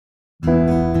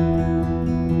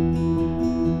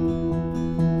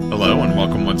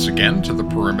welcome once again to the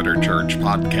Perimeter Church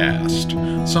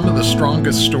podcast. Some of the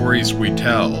strongest stories we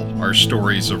tell are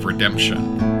stories of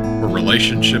redemption, where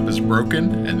relationship is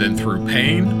broken and then through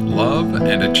pain, love,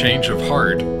 and a change of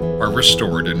heart are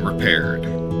restored and repaired.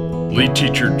 Lead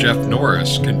teacher Jeff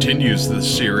Norris continues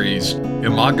this series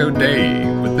Imago Dei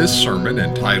with this sermon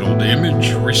entitled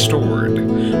Image Restored,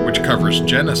 which covers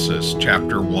Genesis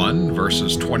chapter 1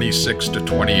 verses 26 to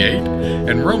 28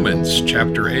 and Romans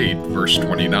chapter 8 verse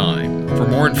 29. For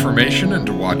more information and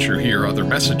to watch or hear other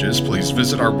messages, please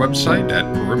visit our website at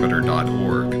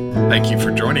perimeter.org. Thank you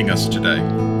for joining us today.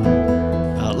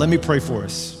 Let me pray for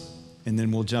us, and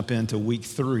then we'll jump into week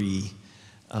 3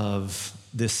 of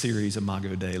this series,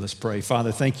 Imago Dei. Let's pray.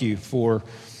 Father, thank you for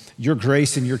your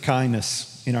grace and your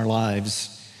kindness in our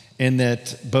lives, and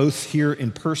that both here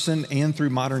in person and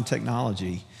through modern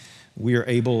technology, we are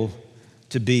able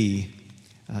to be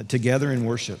together in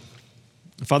worship.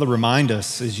 Father, remind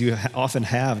us, as you often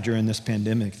have during this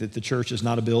pandemic, that the church is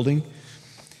not a building.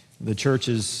 The church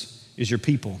is your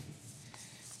people.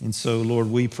 And so, Lord,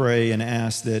 we pray and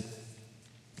ask that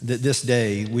this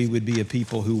day we would be a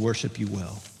people who worship you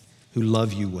well, who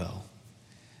love you well.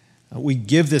 We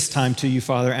give this time to you,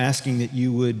 Father, asking that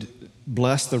you would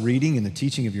bless the reading and the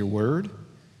teaching of your word.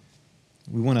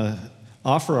 We want to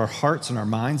offer our hearts and our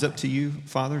minds up to you,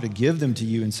 Father, to give them to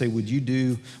you and say, would you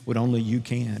do what only you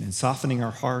can, in softening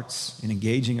our hearts and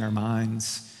engaging our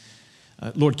minds.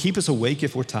 Lord, keep us awake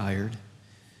if we're tired.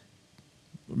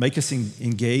 Make us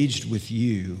engaged with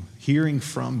you, hearing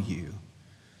from you,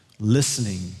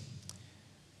 listening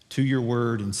to your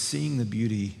word and seeing the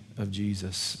beauty of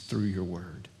Jesus through your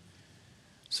word.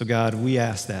 So God, we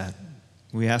ask that.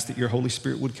 We ask that your Holy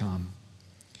Spirit would come,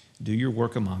 do your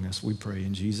work among us, we pray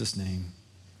in Jesus' name,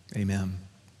 amen.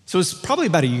 So it's probably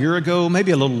about a year ago,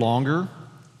 maybe a little longer,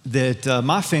 that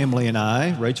my family and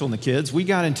I, Rachel and the kids, we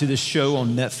got into this show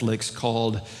on Netflix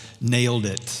called Nailed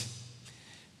It.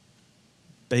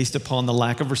 Based upon the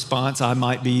lack of response, I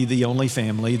might be the only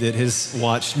family that has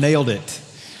watched Nailed It.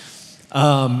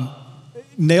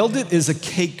 Nailed It is a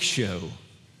cake show,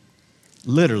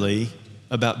 literally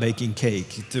about baking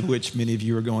cake, to which many of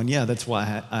you are going, yeah, that's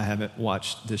why I haven't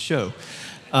watched this show.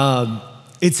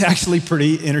 It's actually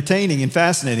pretty entertaining and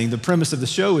fascinating. The premise of the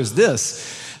show is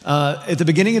this. At the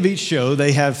beginning of each show,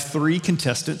 they have 3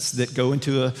 contestants that go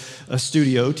into a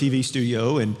studio, TV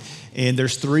studio, and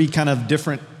there's 3 kind of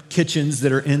different kitchens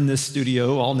that are in this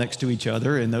studio all next to each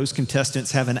other, and those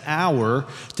contestants have an hour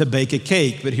to bake a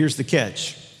cake. But here's the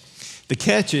catch. The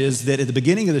catch is that at the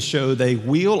beginning of the show, they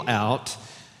wheel out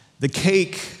the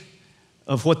cake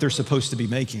of what they're supposed to be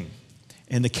making.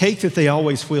 And the cake that they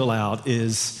always wheel out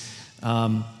is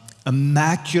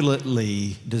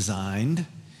immaculately designed.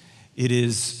 It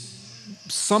is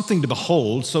something to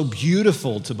behold, so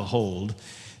beautiful to behold,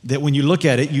 that when you look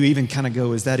at it, you even kind of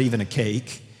go, is that even a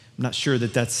cake? I'm not sure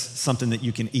that that's something that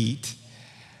you can eat.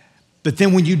 But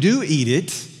then when you do eat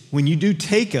it, when you do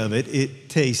take of it, it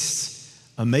tastes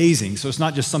amazing. So it's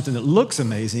not just something that looks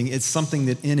amazing, it's something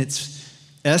that in its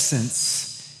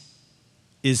essence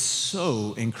is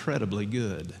so incredibly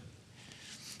good.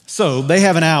 So they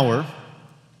have an hour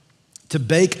to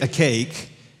bake a cake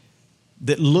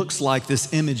that looks like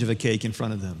this image of a cake in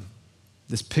front of them,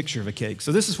 this picture of a cake.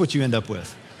 So this is what you end up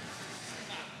with.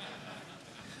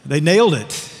 They nailed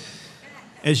it,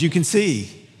 as you can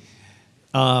see.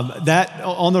 That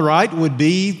on the right would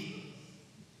be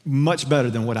much better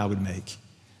than what I would make.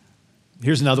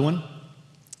 Here's another one.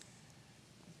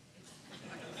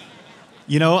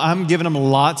 You know, I'm giving them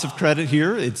lots of credit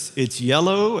here. It's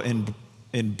yellow and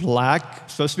black,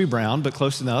 supposed to be brown, but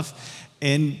close enough.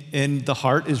 And the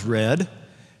heart is red.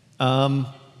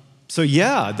 So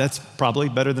yeah, that's probably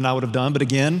better than I would have done. But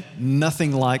again,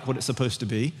 nothing like what it's supposed to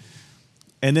be.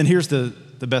 And then here's the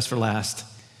best for last.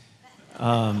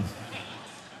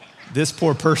 This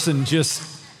poor person just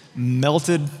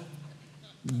melted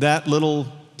that little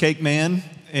cake man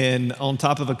and on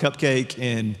top of a cupcake,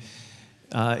 and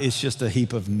it's just a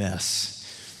heap of mess.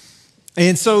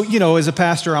 And so, you know, as a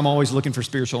pastor, I'm always looking for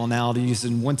spiritual analogies.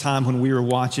 And one time when we were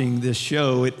watching this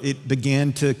show, it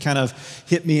began to kind of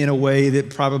hit me in a way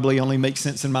that probably only makes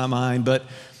sense in my mind. But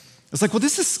it's like, well,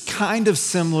 this is kind of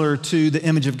similar to the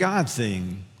image of God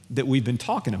thing that we've been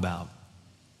talking about.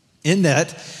 In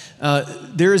that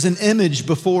there is an image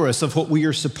before us of what we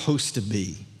are supposed to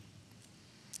be.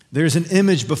 There's an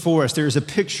image before us. There's a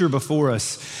picture before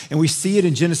us. And we see it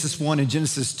in Genesis 1 and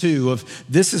Genesis 2 of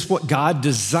this is what God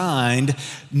designed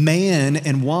man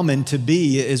and woman to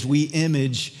be as we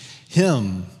image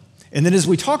him. And then as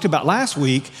we talked about last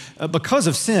week, because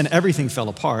of sin, everything fell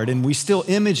apart. And we still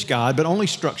image God, but only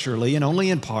structurally and only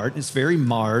in part. It's very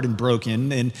marred and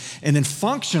broken. And then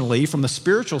functionally, from a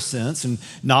spiritual sense and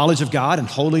knowledge of God and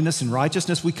holiness and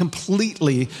righteousness, we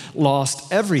completely lost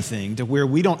everything to where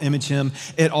we don't image him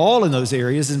at all in those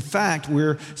areas. In fact,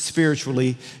 we're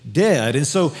spiritually dead. And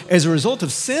so as a result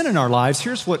of sin in our lives,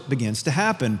 here's what begins to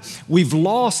happen. We've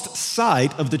lost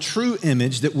sight of the true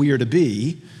image that we are to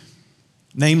be,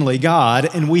 namely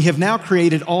God, and we have now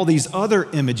created all these other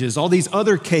images, all these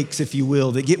other cakes, if you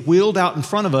will, that get wheeled out in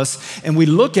front of us, and we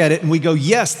look at it and we go,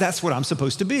 yes, that's what I'm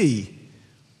supposed to be.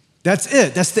 That's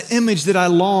it. That's the image that I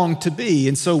long to be.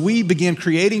 And so we begin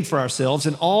creating for ourselves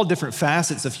in all different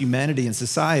facets of humanity and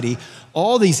society,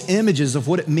 all these images of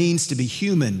what it means to be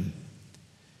human.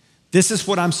 This is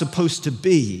what I'm supposed to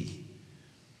be.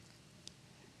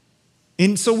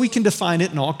 And so we can define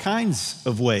it in all kinds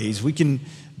of ways. We can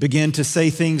begin to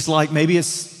say things like maybe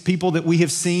it's people that we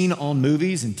have seen on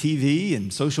movies and TV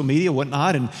and social media,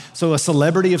 whatnot. And so a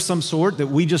celebrity of some sort that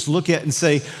we just look at and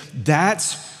say,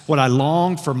 that's what I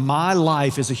long for my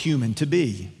life as a human to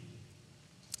be.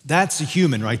 That's a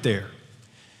human right there.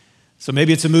 So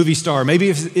maybe it's a movie star, maybe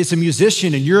it's a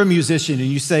musician and you're a musician and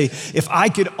you say, if I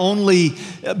could only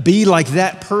be like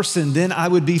that person, then I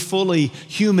would be fully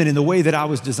human in the way that I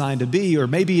was designed to be. Or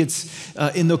maybe it's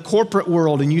in the corporate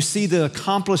world and you see the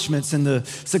accomplishments and the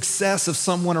success of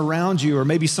someone around you, or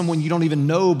maybe someone you don't even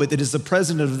know but that is the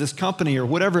president of this company or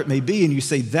whatever it may be, and you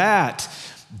say, that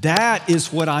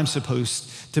is what I'm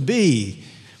supposed to be.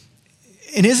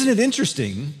 And isn't it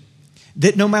interesting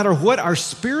that no matter what our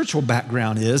spiritual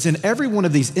background is, in every one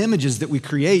of these images that we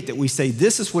create, that we say,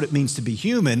 this is what it means to be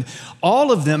human,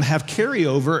 all of them have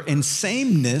carryover and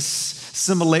sameness,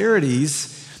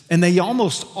 similarities, and they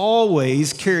almost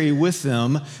always carry with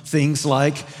them things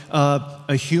like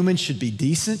a human should be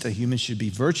decent, a human should be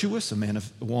virtuous, a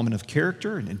woman of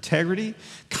character and integrity,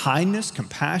 kindness,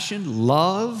 compassion,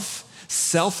 love,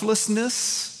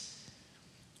 selflessness.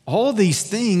 All these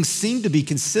things seem to be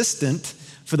consistent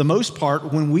for the most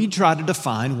part when we try to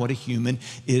define what a human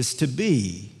is to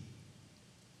be.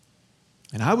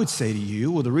 And I would say to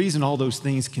you, well, the reason all those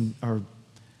things are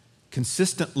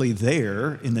consistently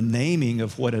there in the naming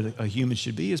of what a human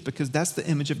should be is because that's the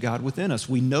image of God within us.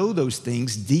 We know those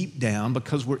things deep down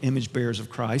because we're image bearers of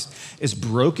Christ. As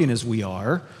broken as we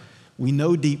are, we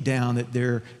know deep down that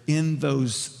there in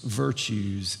those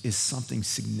virtues is something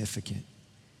significant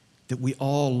that we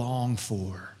all long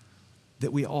for,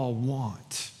 that we all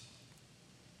want.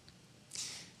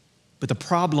 But the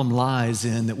problem lies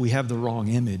in that we have the wrong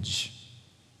image.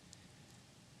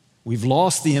 We've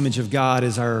lost the image of God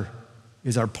as our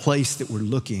place that we're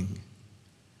looking.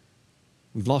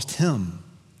 We've lost him.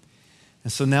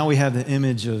 And so now we have the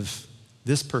image of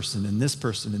this person and this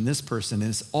person and this person, and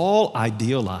it's all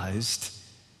idealized.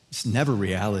 It's never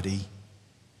reality.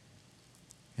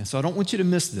 And so I don't want you to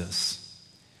miss this.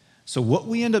 So what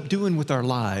we end up doing with our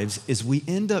lives is we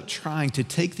end up trying to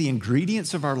take the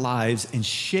ingredients of our lives and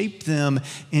shape them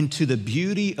into the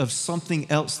beauty of something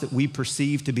else that we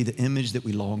perceive to be the image that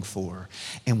we long for.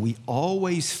 And we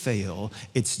always fail.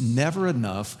 It's never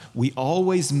enough. We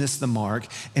always miss the mark.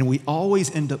 And we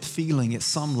always end up feeling at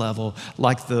some level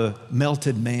like the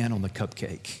melted man on the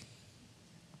cupcake.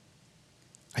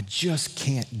 I just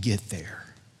can't get there.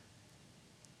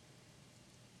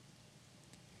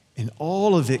 And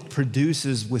all of it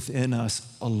produces within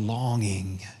us a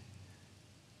longing,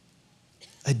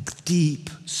 a deep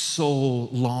soul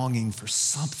longing for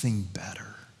something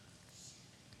better.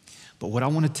 But what I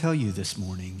want to tell you this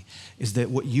morning is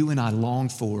that what you and I long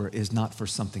for is not for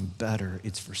something better,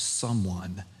 it's for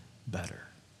someone better.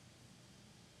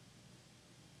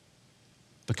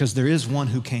 Because there is one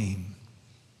who came,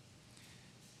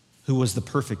 who was the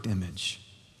perfect image.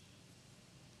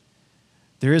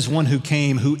 There is one who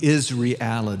came who is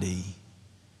reality.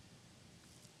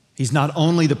 He's not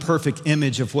only the perfect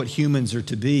image of what humans are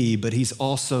to be, but he's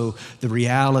also the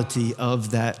reality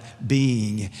of that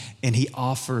being. And he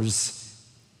offers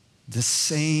the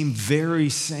very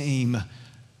same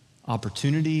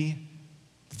opportunity,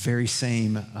 the very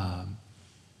same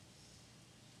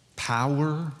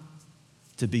power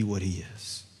to be what he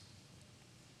is.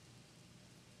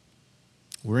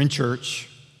 We're in church.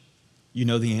 You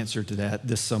know the answer to that.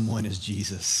 This someone is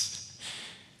Jesus.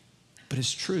 But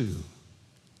it's true.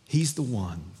 He's the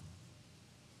one.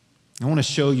 I want to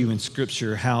show you in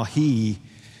Scripture how he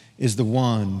is the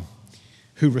one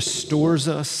who restores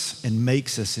us and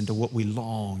makes us into what we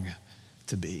long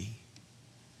to be.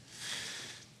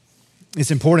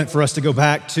 It's important for us to go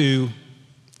back to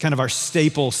kind of our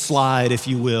staple slide, if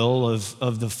you will,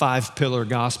 of the 5-pillar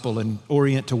gospel and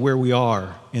orient to where we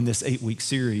are in this 8-week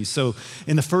series. So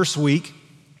in the first week,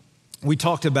 we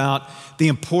talked about the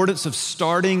importance of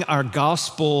starting our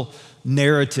gospel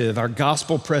narrative, our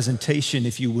gospel presentation,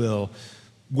 if you will,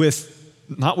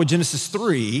 not with Genesis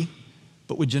 3,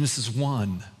 but with Genesis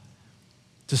 1.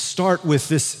 To start with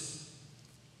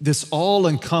this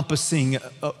all-encompassing,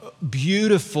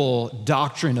 beautiful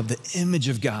doctrine of the image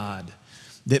of God,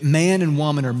 that man and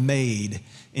woman are made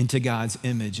into God's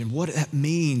image, and what that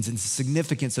means and the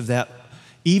significance of that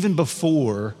even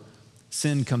before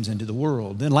sin comes into the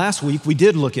world. Then last week, we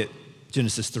did look at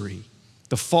Genesis 3,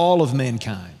 the fall of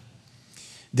mankind.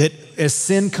 That as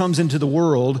sin comes into the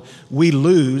world, we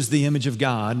lose the image of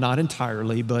God, not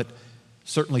entirely, but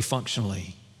certainly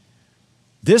functionally.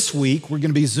 This week, we're going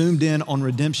to be zoomed in on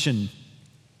redemption,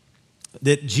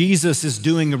 that Jesus is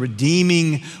doing a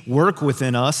redeeming work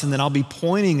within us, and then I'll be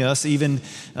pointing us even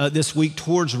this week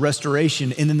towards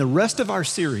restoration. And in the rest of our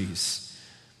series,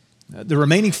 the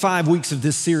remaining 5 weeks of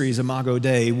this series, Imago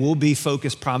Dei, will be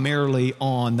focused primarily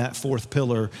on that 4th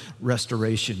pillar,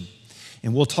 restoration.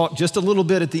 And we'll talk just a little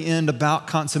bit at the end about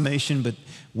consummation, but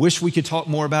wish we could talk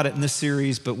more about it in this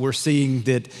series, but we're seeing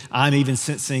that I'm even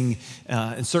sensing,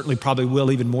 and certainly probably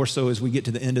will even more so as we get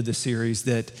to the end of the series,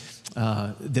 that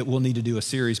we'll need to do a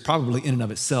series probably in and of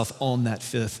itself on that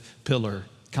 5th pillar,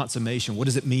 consummation. What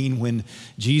does it mean when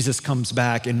Jesus comes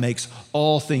back and makes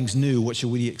all things new? What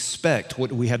should we expect? What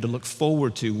do we have to look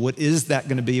forward to? What is that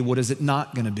going to be? What is it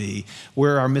not going to be?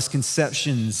 Where are our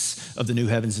misconceptions of the new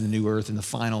heavens and the new earth and the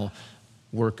final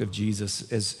work of Jesus,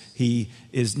 as he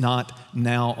is not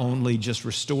now only just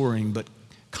restoring, but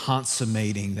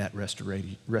consummating that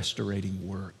restorating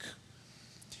work.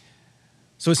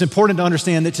 So it's important to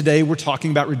understand that today we're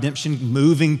talking about redemption,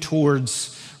 moving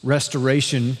towards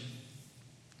restoration.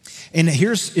 And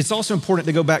it's also important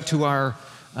to go back to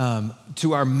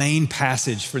our main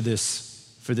passage for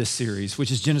this series,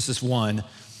 which is Genesis 1,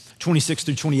 26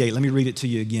 through 28. Let me read it to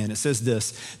you again. It says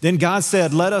this: "Then God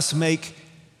said, 'Let us make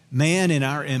man in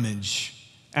our image,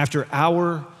 after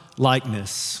our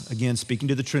likeness,'" again speaking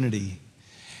to the Trinity,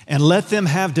 "'and let them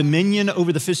have dominion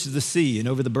over the fish of the sea, and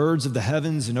over the birds of the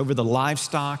heavens, and over the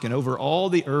livestock, and over all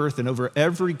the earth, and over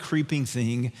every creeping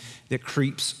thing that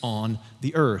creeps on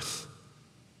the earth.'"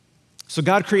 So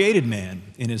God created man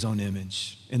in his own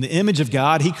image. In the image of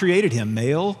God, he created him,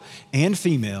 male and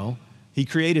female, he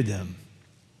created them.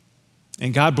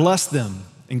 And God blessed them,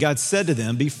 and God said to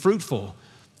them, "Be fruitful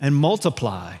and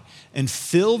multiply, and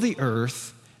fill the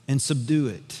earth and subdue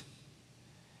it,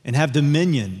 and have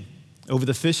dominion over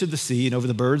the fish of the sea, and over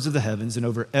the birds of the heavens, and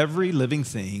over every living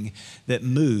thing that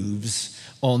moves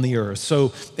on the earth."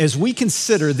 So as we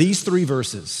consider these 3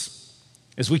 verses,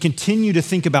 as we continue to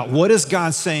think about what is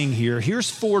God saying here, here's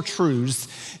 4 truths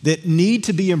that need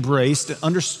to be embraced and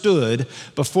understood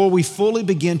before we fully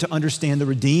begin to understand the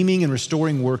redeeming and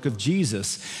restoring work of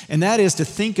Jesus. And that is to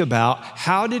think about,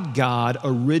 how did God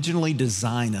originally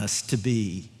design us to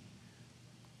be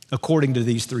according to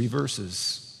these 3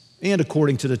 verses and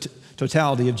according to the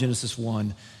totality of Genesis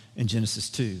 1 and Genesis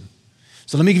 2.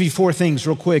 So let me give you 4 things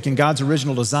real quick in God's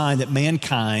original design that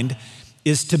mankind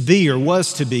is to be or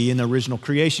was to be in the original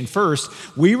creation. First,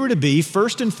 we were to be,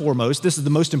 first and foremost, this is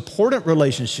the most important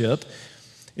relationship.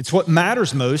 It's what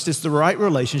matters most. It's the right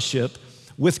relationship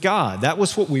with God. That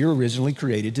was what we were originally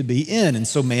created to be in. And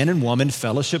so man and woman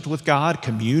fellowshiped with God,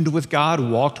 communed with God,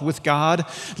 walked with God,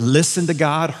 listened to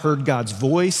God, heard God's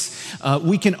voice.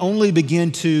 We can only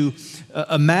begin to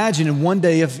imagine, and one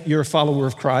day if you're a follower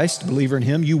of Christ, believer in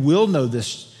him, you will know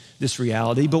this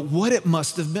reality, but what it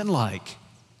must have been like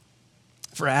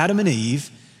for Adam and Eve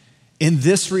in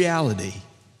this reality,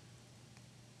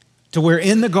 to where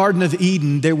in the Garden of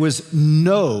Eden there was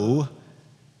nothing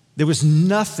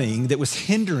that was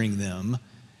hindering them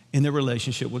in their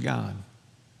relationship with God.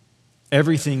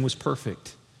 Everything was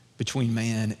perfect between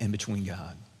man and between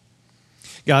God.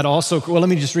 God also, let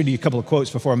me just read you a couple of quotes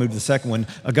before I move to the second one.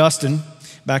 Augustine,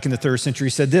 back in the 3rd century,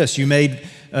 said this: you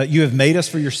have made us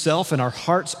for yourself, and our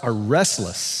hearts are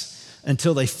restless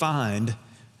until they find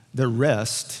their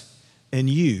rest in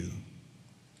you.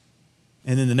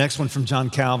 And then the next one from John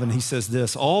Calvin, he says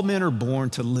this: all men are born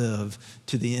to live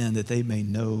to the end that they may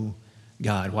know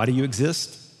God. Why do you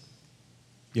exist?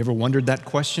 You ever wondered that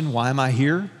question? Why am I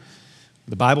here?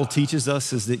 The Bible teaches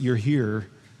us is that you're here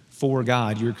for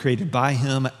God. You're created by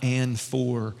him and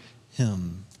for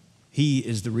him. He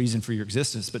is the reason for your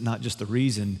existence, but not just the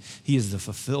reason. He is the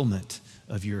fulfillment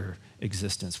of your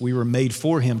existence. We were made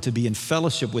for him, to be in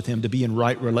fellowship with him, to be in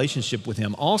right relationship with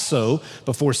him. Also,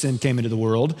 before sin came into the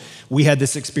world, we had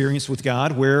this experience with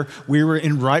God where we were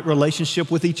in right relationship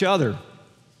with each other.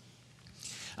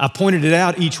 I pointed it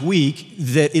out each week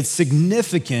that it's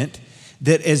significant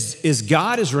that as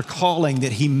God is recalling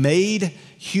that he made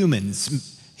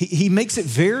humans, he makes it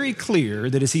very clear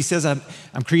that as he says, I'm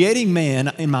creating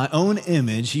man in my own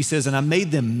image, he says, and I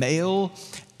made them male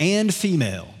and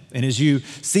female. And as you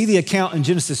see the account in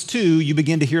Genesis 2, you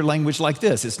begin to hear language like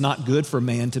this. It's not good for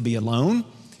man to be alone.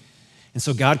 And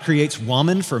so God creates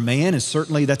woman for man, and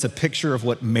certainly that's a picture of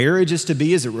what marriage is to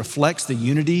be, as it reflects the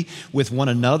unity with one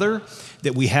another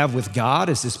that we have with God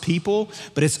as his people.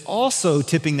 But it's also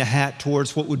tipping the hat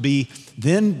towards what would be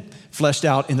then fleshed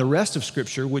out in the rest of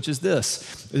Scripture, which is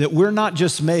this, that we're not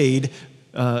just made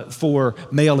for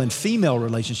male and female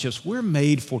relationships, we're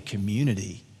made for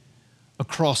community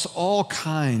across all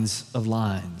kinds of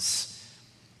lines.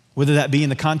 Whether that be in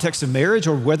the context of marriage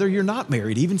or whether you're not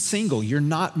married, even single, you're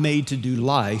not made to do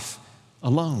life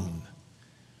alone.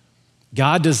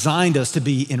 God designed us to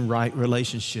be in right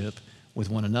relationship with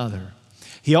one another.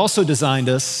 He also designed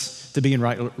us to be in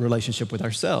right relationship with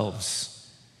ourselves.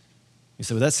 You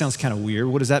say, well, that sounds kind of weird.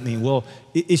 What does that mean? Well,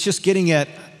 it's just getting at,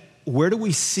 where do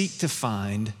we seek to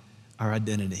find our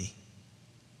identity?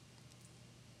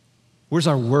 Where's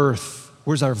our worth?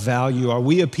 Where's our value? Are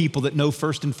we a people that know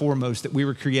first and foremost that we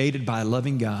were created by a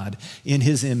loving God in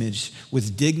his image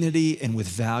with dignity and with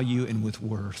value and with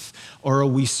worth? Or are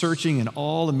we searching in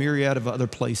all the myriad of other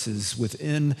places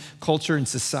within culture and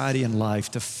society and life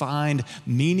to find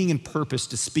meaning and purpose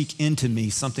to speak into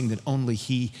me something that only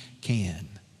he can?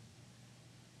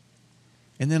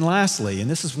 And then lastly, and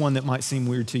this is one that might seem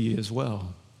weird to you as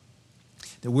well,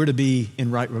 that we're to be in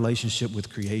right relationship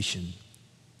with creation.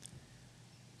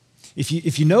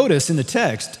 If you notice in the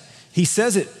text, he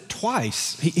says it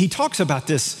twice. He talks about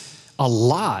this a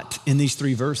lot in these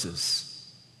 3 verses.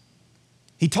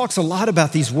 He talks a lot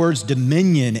about these words,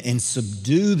 dominion and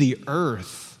subdue the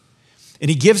earth. And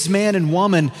he gives man and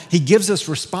woman, he gives us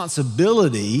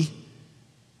responsibility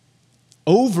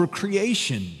over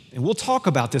creation. And we'll talk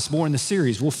about this more in the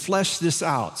series. We'll flesh this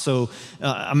out. So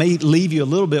I may leave you a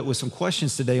little bit with some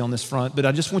questions today on this front, but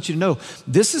I just want you to know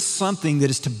this is something that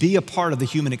is to be a part of the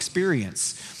human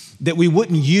experience, that we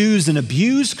wouldn't use and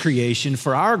abuse creation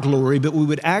for our glory, but we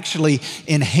would actually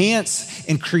enhance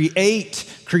and create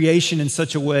creation in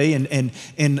such a way and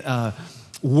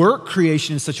work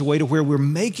creation in such a way to where we're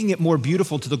making it more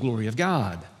beautiful to the glory of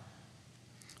God.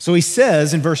 So he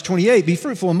says in verse 28, be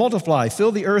fruitful and multiply,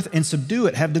 fill the earth and subdue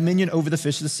it, have dominion over the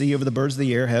fish of the sea, over the birds of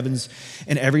the air, heavens,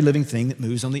 and every living thing that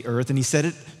moves on the earth. And he said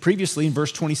it previously in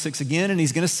verse 26 again, and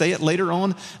he's going to say it later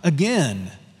on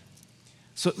again.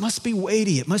 So it must be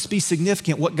weighty, it must be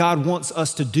significant what God wants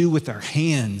us to do with our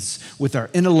hands, with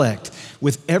our intellect,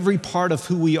 with every part of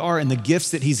who we are and the gifts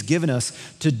that he's given us,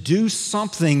 to do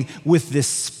something with this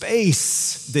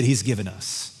space that he's given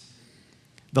us.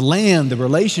 The land, the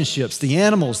relationships, the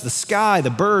animals, the sky, the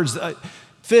birds, the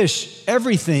fish,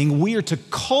 everything, we are to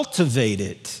cultivate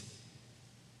it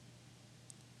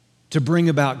to bring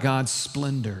about God's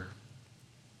splendor.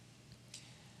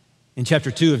 In chapter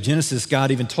 2 of Genesis,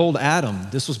 God even told Adam,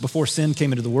 this was before sin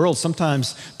came into the world.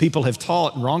 Sometimes people have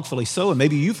taught, and wrongfully so, and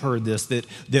maybe you've heard this,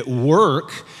 that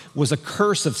work was a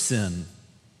curse of sin.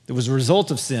 It was a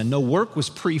result of sin. No, work was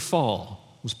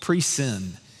pre-fall, it was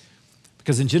pre-sin.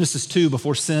 Because in Genesis 2,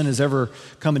 before sin has ever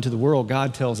come into the world,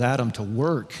 God tells Adam to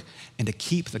work and to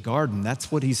keep the garden.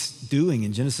 That's what he's doing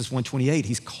in Genesis 1:28.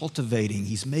 He's cultivating,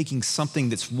 he's making something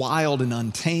that's wild and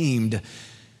untamed,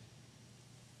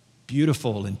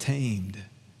 beautiful and tamed.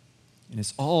 And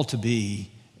it's all to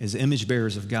be as image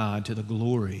bearers of God to the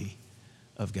glory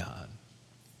of God.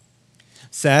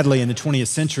 Sadly, in the 20th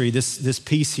century, this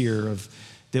piece here of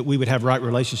that we would have right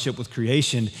relationship with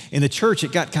creation, in the church,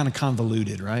 it got kind of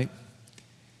convoluted, right?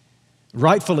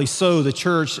 Rightfully so, the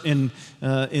church in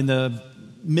the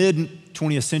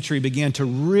mid-20th century began to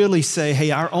really say,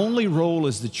 hey, our only role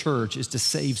as the church is to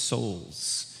save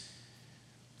souls,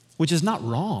 which is not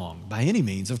wrong by any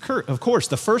means. Of course,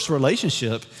 the first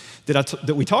relationship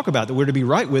that we talk about that we're to be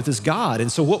right with is God.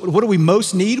 And so what do we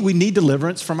most need? We need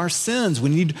deliverance from our sins. We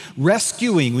need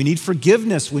rescuing. We need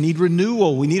forgiveness. We need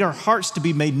renewal. We need our hearts to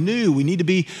be made new. We need to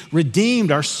be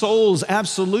redeemed. Our souls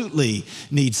absolutely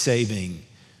need saving.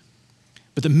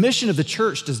 But the mission of the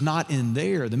church does not end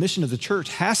there. The mission of the church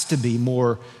has to be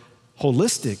more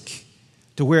holistic,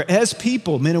 To where as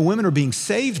people, men and women are being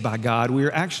saved by God, we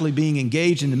are actually being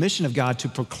engaged in the mission of God to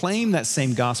proclaim that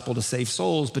same gospel to save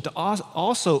souls, but to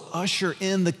also usher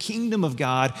in the kingdom of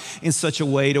God in such a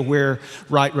way to where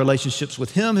right relationships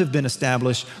with Him have been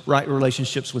established, right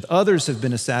relationships with others have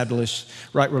been established,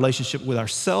 right relationship with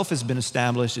ourselves has been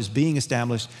established, is being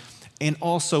established, and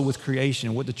also with creation.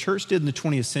 And what the church did in the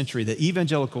 20th century, the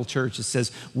evangelical church, it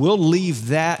says, we'll leave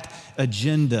that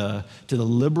agenda to the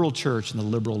liberal church and the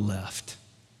liberal left,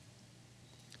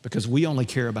 because we only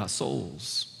care about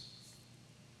souls.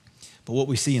 But what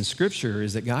we see in Scripture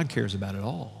is that God cares about it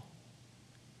all.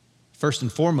 First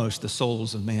and foremost, the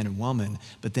souls of man and woman,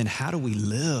 but then how do we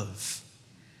live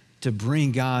to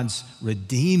bring God's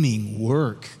redeeming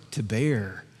work to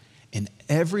bear in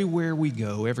everywhere we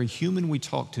go, every human we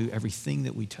talk to, everything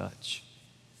that we touch?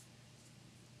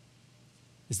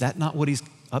 Is that not what He's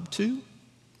up to?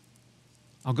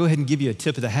 I'll go ahead and give you a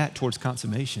tip of the hat towards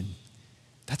consummation.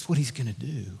 That's what He's going to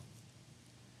do.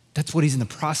 That's what He's in the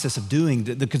process of doing.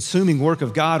 The consuming work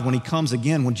of God when He comes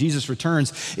again, when Jesus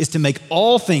returns, is to make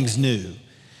all things new.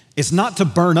 It's not to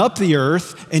burn up the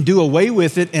earth and do away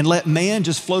with it and let man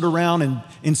just float around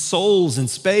in souls in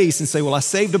space and say, well, I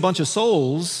saved a bunch of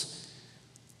souls.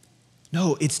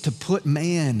 No, it's to put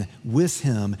man with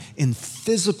Him in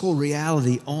physical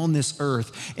reality on this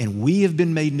earth. And we have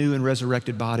been made new in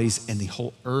resurrected bodies, and the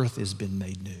whole earth has been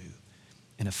made new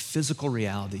in a physical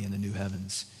reality in the new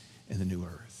heavens and the new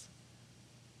earth.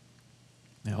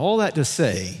 Now, all that to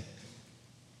say,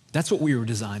 that's what we were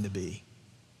designed to be.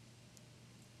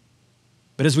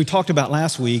 But as we talked about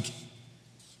last week,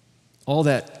 all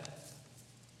that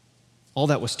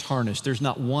was tarnished. There's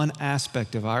not one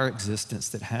aspect of our existence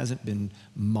that hasn't been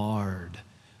marred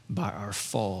by our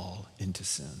fall into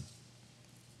sin.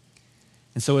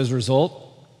 And so as a result,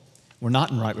 we're not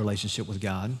in right relationship with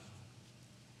God.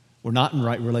 We're not in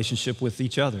right relationship with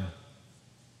each other.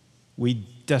 We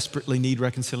desperately need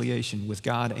reconciliation with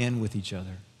God and with each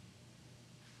other.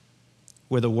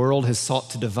 Where the world has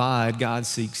sought to divide, God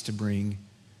seeks to bring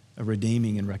a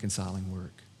redeeming and reconciling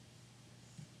work.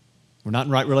 We're not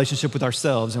in right relationship with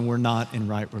ourselves, and we're not in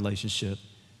right relationship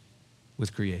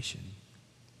with creation.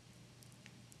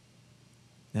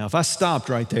 Now, if I stopped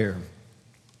right there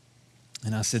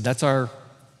and I said, that's our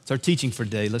teaching for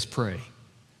today, let's pray,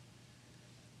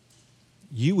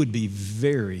 you would be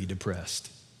very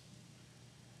depressed.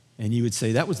 And you would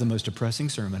say, that was the most depressing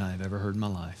sermon I have ever heard in my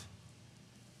life.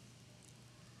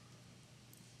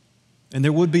 And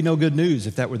there would be no good news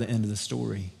if that were the end of the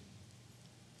story.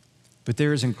 But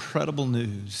there is incredible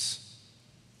news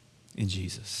in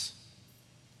Jesus.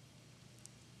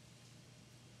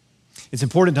 It's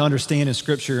important to understand in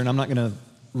Scripture, and I'm not going to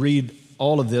read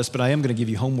all of this, but I am going to give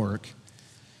you homework.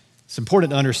 It's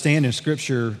important to understand in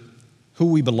Scripture who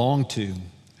we belong to,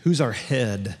 who's our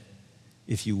head,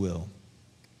 if you will.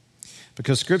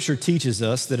 Because Scripture teaches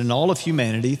us that in all of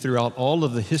humanity, throughout all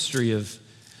of the history of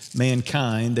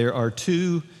mankind, there are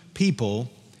two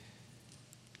people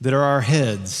that are our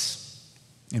heads.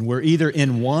 And we're either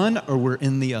in one or we're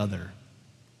in the other.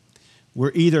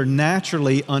 We're either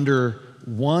naturally under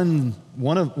one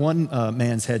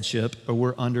man's headship, or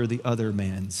we're under the other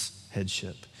man's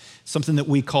headship. Something that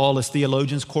we call as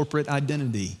theologians corporate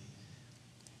identity.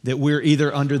 That we're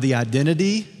either under the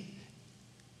identity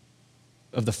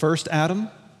of the first Adam,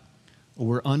 or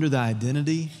we're under the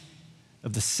identity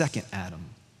of the second Adam.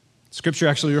 Scripture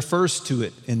actually refers to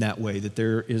it in that way, that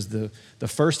there is the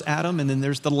first Adam, and then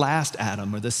there's the last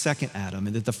Adam, or the second Adam,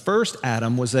 and that the first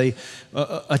Adam was a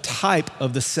type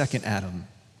of the second Adam.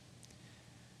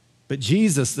 But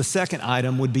Jesus, the second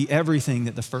Adam, would be everything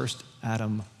that the first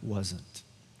Adam wasn't.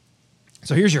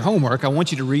 So here's your homework. I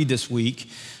want you to read this week,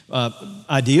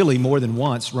 ideally more than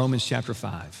once, Romans chapter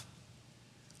 5.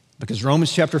 Because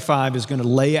Romans chapter 5 is going to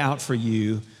lay out for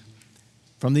you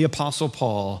from the Apostle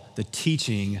Paul the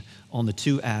teaching on the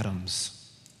two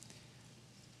Adams.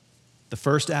 The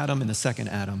first Adam and the second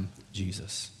Adam,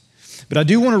 Jesus. But I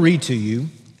do want to read to you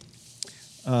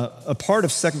a part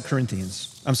of 1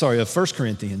 Corinthians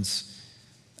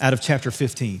out of chapter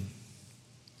 15.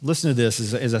 Listen to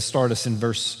this as I start us in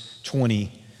verse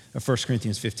 20 of 1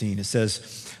 Corinthians 15. It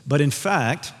says, but in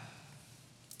fact,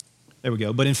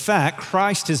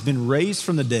 Christ has been raised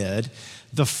from the dead,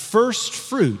 the first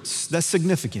fruits, that's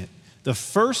significant, the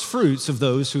first fruits of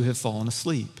those who have fallen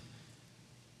asleep.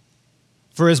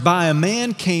 For as by a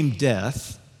man came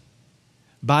death,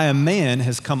 by a man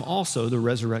has come also the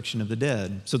resurrection of the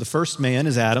dead. So the first man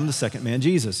is Adam, the second man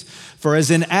Jesus. For as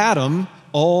in Adam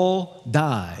all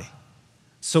die,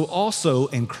 so also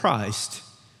in Christ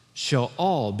shall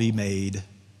all be made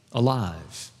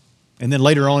alive. And then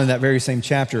later on in that very same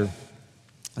chapter,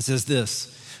 It says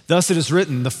this, thus it is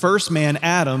written, the first man,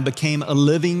 Adam, became a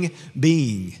living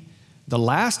being. The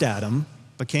last Adam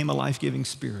became a life-giving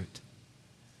spirit.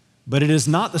 But it is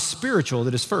not the spiritual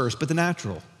that is first, but the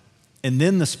natural, and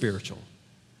then the spiritual.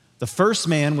 The first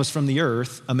man was from the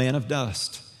earth, a man of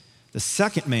dust. The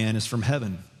second man is from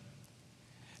heaven.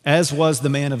 As was the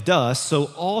man of dust, so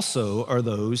also are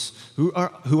those who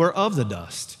are of the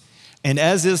dust. And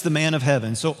as is the man of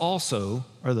heaven, so also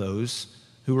are those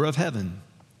who are of heaven.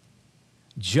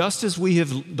 Just as we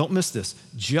have, don't miss this,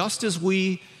 just as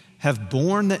we have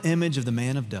borne the image of the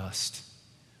man of dust,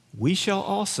 we shall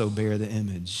also bear the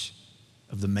image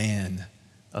of the man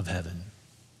of heaven.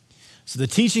 So the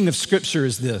teaching of Scripture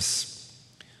is this: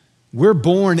 we're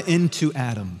born into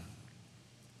Adam.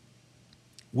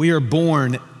 We are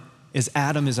born as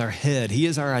Adam is our head. He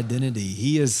is our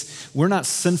identity. We're not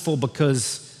sinful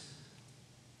because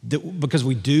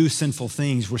we do sinful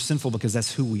things. We're sinful because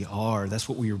that's who we are. That's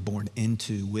what we were born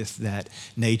into with that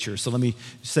nature. So let me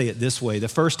say it this way. The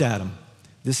first Adam,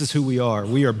 this is who we are.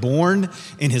 We are born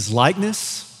in his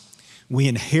likeness. We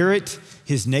inherit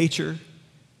his nature,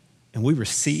 and we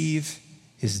receive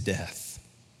his death.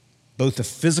 Both the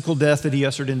physical death that he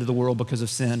ushered into the world because of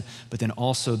sin, but then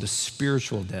also the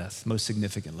spiritual death, most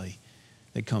significantly,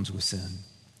 that comes with sin.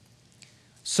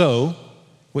 So,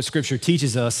 what Scripture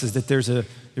teaches us is that there's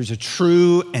a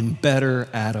true and better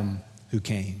Adam who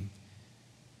came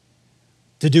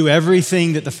to do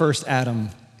everything that the first Adam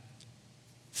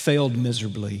failed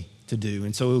miserably to do.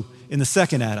 And so in the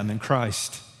second Adam, in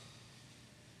Christ,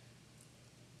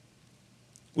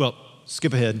 well,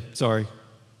 skip ahead, sorry.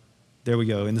 There we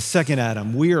go. In the second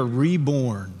Adam, we are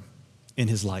reborn in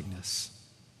his likeness.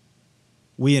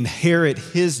 We inherit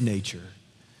his nature.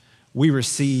 We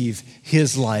receive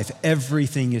his life.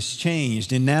 Everything is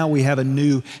changed. And now we have a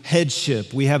new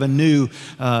headship. We have a new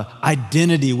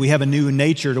identity. We have a new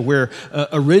nature to where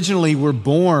originally we're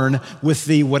born with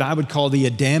what I would call the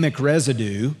Adamic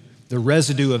residue, the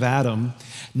residue of Adam.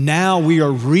 Now we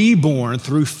are reborn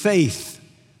through faith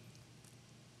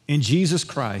in Jesus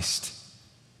Christ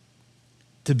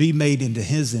to be made into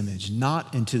his image,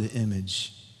 not into the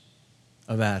image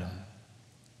of Adam.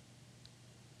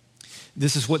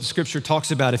 This is what Scripture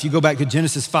talks about. If you go back to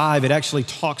Genesis 5, it actually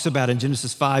talks about in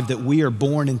Genesis 5 that we are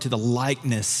born into the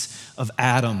likeness of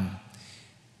Adam.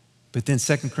 But then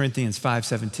 2 Corinthians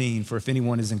 5:17, for if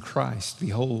anyone is in Christ,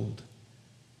 behold,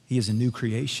 he is a new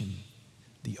creation.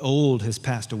 The old has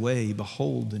passed away.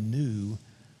 Behold, the new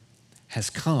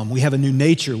has come. We have a new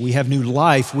nature. We have new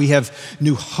life. We have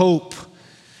new hope.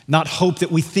 Not hope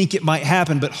that we think it might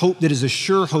happen, but hope that is a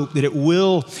sure hope that it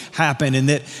will happen, and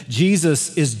that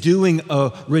Jesus is doing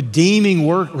a redeeming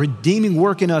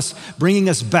work in us, bringing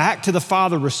us back to the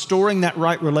Father, restoring that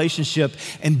right relationship,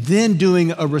 and then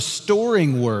doing a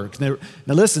restoring work. Now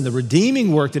listen, the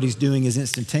redeeming work that he's doing is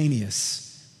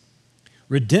instantaneous.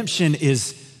 Redemption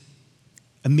is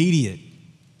immediate.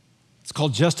 It's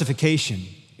called justification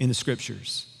in the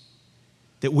Scriptures.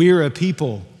 That we are a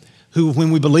people who,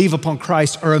 when we believe upon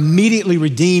Christ, are immediately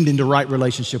redeemed into right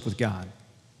relationship with God.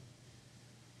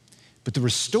 But the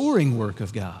restoring work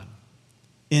of God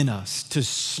in us to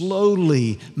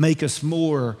slowly make us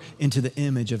more into the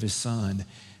image of his Son,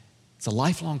 it's a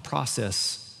lifelong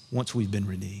process once we've been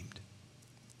redeemed.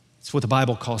 It's what the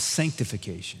Bible calls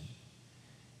sanctification,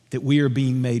 that we are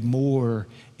being made more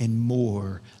and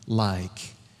more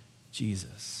like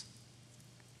Jesus.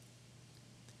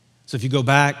 So if you go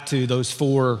back to those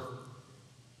 4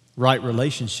 right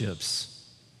relationships,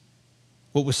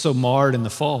 what was so marred in the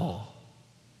fall,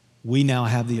 we now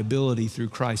have the ability through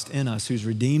Christ in us, who's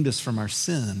redeemed us from our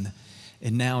sin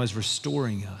and now is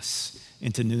restoring us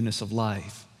into newness of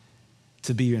life,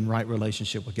 to be in right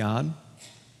relationship with God,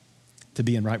 to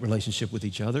be in right relationship with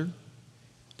each other,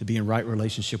 to be in right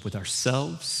relationship with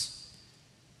ourselves,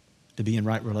 to be in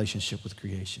right relationship with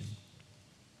creation.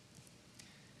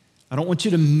 I don't want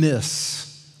you to miss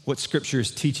what Scripture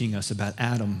is teaching us about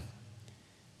Adam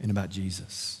and about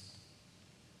Jesus.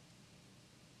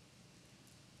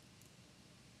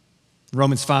 In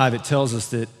Romans 5, it tells us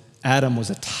that Adam was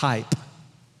a type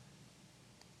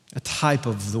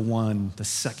of the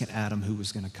second Adam who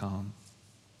was going to come.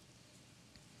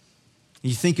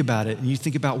 You think about it, and you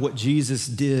think about what Jesus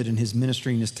did in his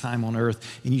ministry and his time on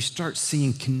earth, and you start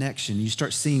seeing connection. You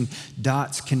start seeing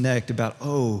dots connect about,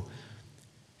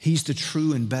 he's the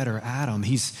true and better Adam.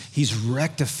 He's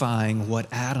rectifying what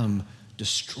Adam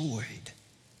destroyed.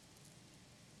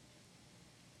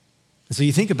 And so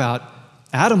you think about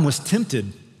Adam was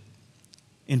tempted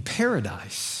in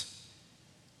paradise.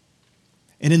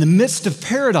 And in the midst of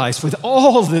paradise, with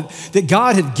all that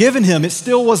God had given him, it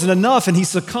still wasn't enough, and he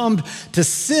succumbed to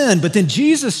sin. But then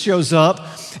Jesus shows up,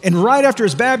 and right after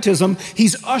his baptism,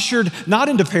 he's ushered not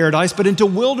into paradise, but into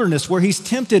wilderness, where he's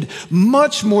tempted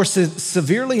much more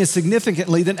severely and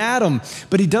significantly than Adam.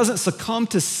 But he doesn't succumb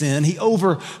to sin. He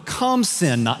overcomes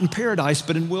sin, not in paradise,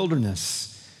 but in wilderness.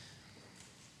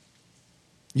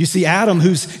 You see Adam,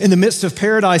 who's in the midst of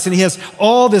paradise, and he has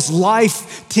all this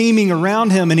life teeming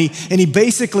around him, and he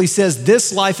basically says,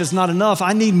 this life is not enough.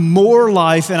 I need more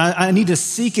life, and I need to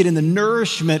seek it in the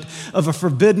nourishment of a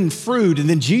forbidden fruit. And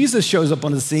then Jesus shows up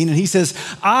on the scene, and he says,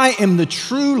 I am the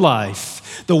true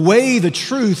life, the way, the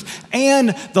truth, and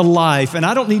the life. And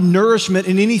I don't need nourishment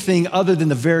in anything other than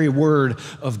the very word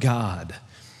of God.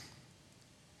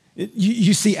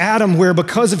 You see Adam, where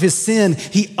because of his sin,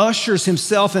 he ushers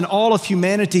himself and all of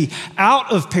humanity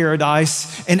out of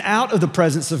paradise and out of the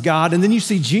presence of God. And then you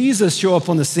see Jesus show up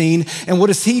on the scene, and what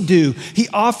does he do? He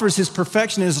offers his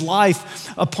perfection in his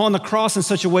life upon the cross in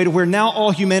such a way to where now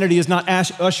all humanity is not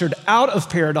ushered out of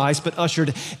paradise, but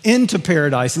ushered into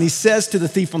paradise. And he says to the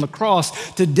thief on the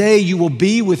cross, today you will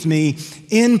be with me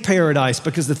in paradise,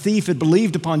 because the thief had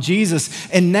believed upon Jesus.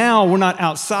 And now we're not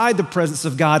outside the presence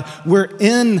of God, we're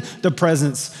in the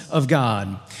presence of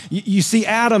God. You see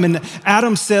Adam, and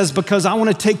Adam says, because I want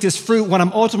to take this fruit, what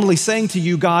I'm ultimately saying to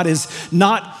you, God, is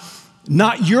not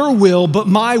your will, but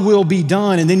my will be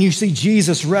done. And then you see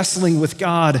Jesus wrestling with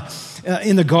God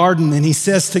in the garden, and he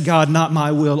says to God, not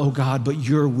my will, oh God, but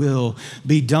your will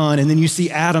be done. And then you see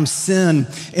Adam sin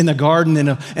in the garden,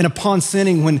 and upon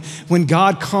sinning, when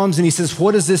God comes and he says,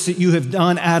 what is this that you have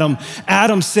done, Adam?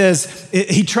 Adam says,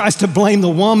 he tries to blame the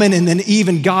woman and then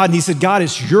even God, and he said, God,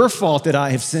 it's your fault that I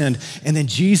have sinned. And then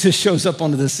Jesus shows up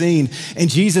onto the scene,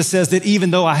 and Jesus says that even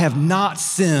though I have not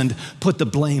sinned, put the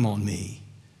blame on me.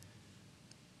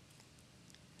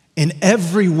 In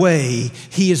every way,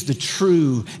 he is the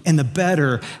true and the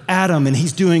better Adam, and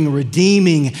he's doing a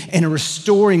redeeming and a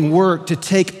restoring work to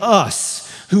take us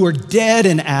who are dead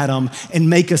in Adam and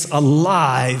make us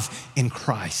alive in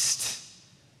Christ.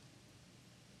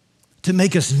 To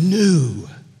make us new,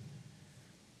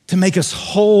 to make us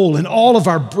whole in all of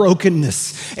our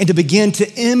brokenness, and to begin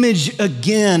to image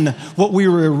again what we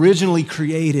were originally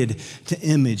created to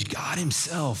image, God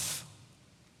himself,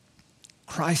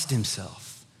 Christ himself.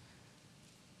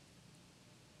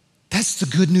 That's the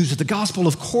good news of the gospel.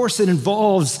 Of course, it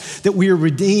involves that we are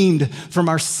redeemed from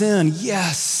our sin,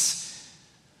 yes.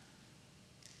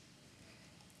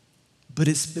 But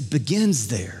it begins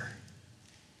there.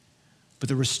 But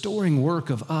the restoring work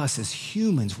of us as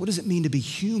humans, what does it mean to be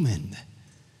human?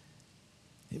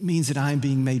 It means that I am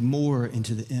being made more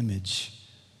into the image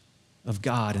of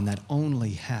God, and that only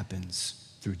happens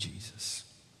through Jesus.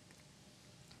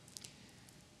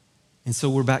 And so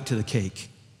we're back to the cake.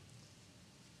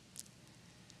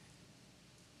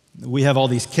 We have all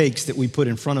these cakes that we put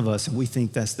in front of us, and we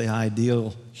think that's the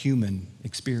ideal human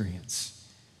experience.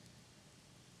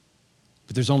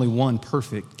 But there's only one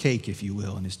perfect cake, if you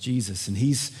will, and it's Jesus, and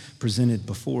he's presented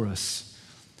before us.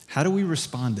 How do we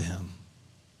respond to him?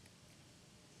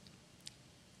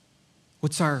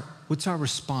 What's our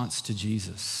response to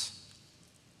Jesus?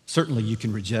 Certainly you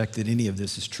can reject that any of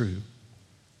this is true,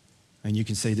 and you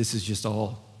can say this is just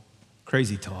all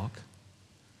crazy talk.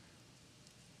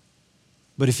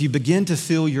 But if you begin to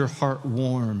feel your heart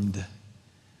warmed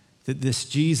that this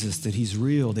Jesus, that he's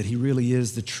real, that he really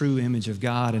is the true image of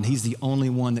God, and he's the only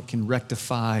one that can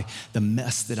rectify the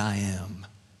mess that I am.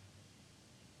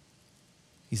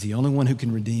 He's the only one who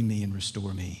can redeem me and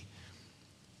restore me.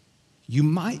 You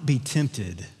might be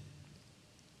tempted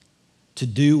to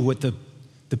do what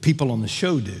the people on the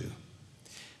show do,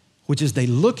 which is they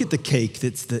look at the cake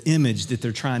that's the image that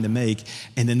they're trying to make,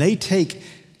 and then they take,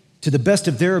 to the best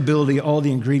of their ability, all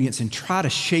the ingredients and try to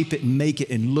shape it and make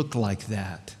it and look like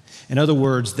that. In other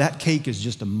words, that cake is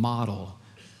just a model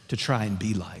to try and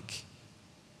be like.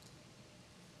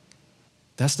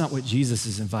 That's not what Jesus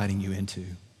is inviting you into.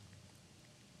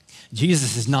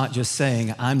 Jesus is not just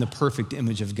saying, I'm the perfect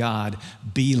image of God,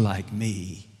 be like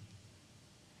me.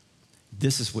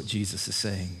 This is what Jesus is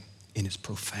saying, and it's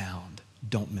profound.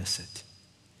 Don't miss it.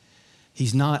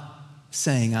 He's not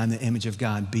saying, I'm the image of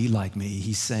God, be like me.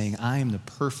 He's saying, I am the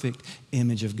perfect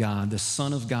image of God, the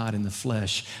Son of God in the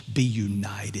flesh, be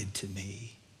united to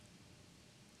me.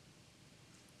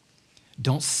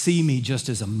 Don't see me just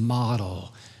as a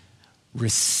model.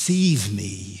 Receive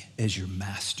me as your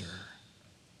master.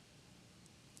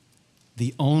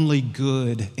 The only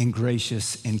good and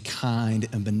gracious and kind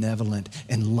and benevolent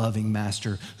and loving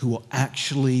master who will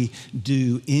actually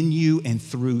do in you and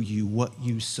through you what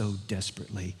you so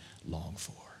desperately long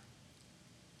for.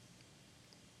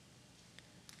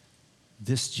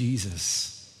 this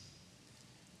Jesus,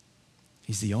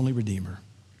 he's the only Redeemer.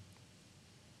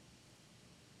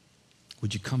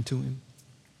 Would you come to him?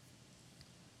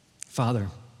 Father,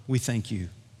 we thank you.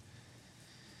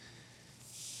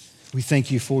 We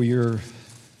thank you for your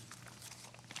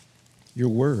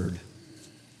word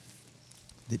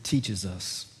that teaches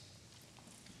us.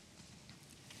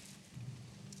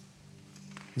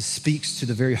 It speaks to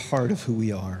the very heart of who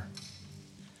we are.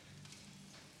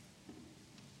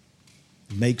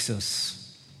 It makes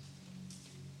us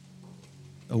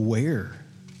aware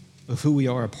of who we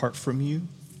are apart from you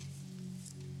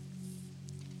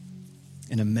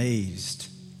and amazed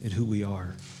at who we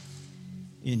are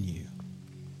in you.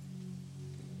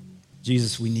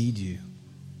 Jesus, we need you.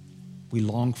 We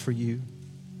long for you.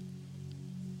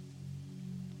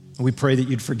 And we pray that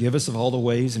you'd forgive us of all the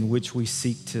ways in which we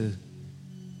seek to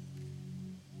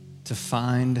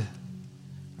find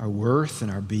our worth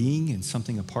and our being in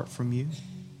something apart from you.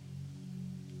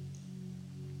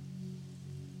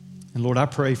 And Lord, I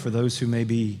pray for those who may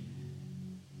be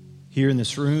here in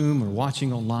this room or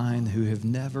watching online who've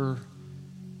never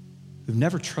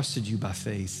trusted you by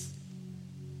faith,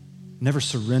 never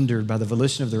surrendered by the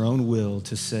volition of their own will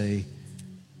to say,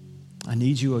 I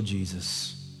need you, oh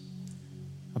Jesus.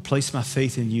 I place my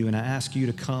faith in you and I ask you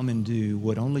to come and do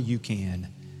what only you can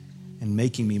in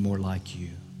making me more like you.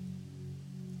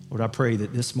 Lord, I pray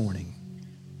that this morning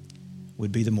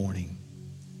would be the morning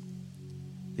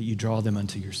that you draw them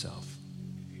unto yourself.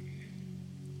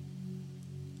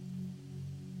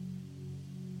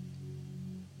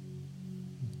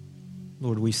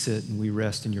 Lord, we sit and we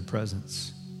rest in your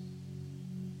presence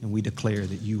and we declare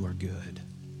that you are good.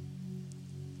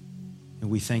 And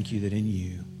we thank you that in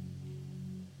you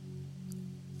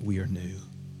we are new.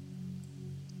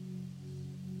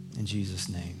 In Jesus'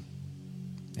 name,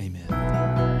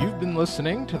 amen. You've been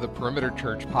listening to the Perimeter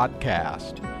Church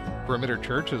podcast. Perimeter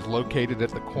Church is located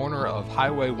at the corner of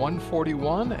Highway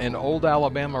 141 and Old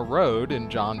Alabama Road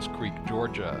in Johns Creek,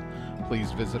 Georgia.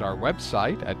 Please visit our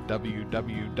website at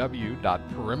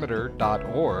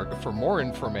www.perimeter.org for more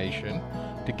information,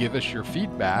 to give us your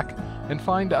feedback, and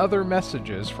find other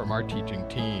messages from our teaching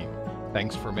team.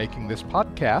 Thanks for making this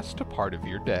podcast a part of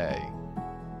your day.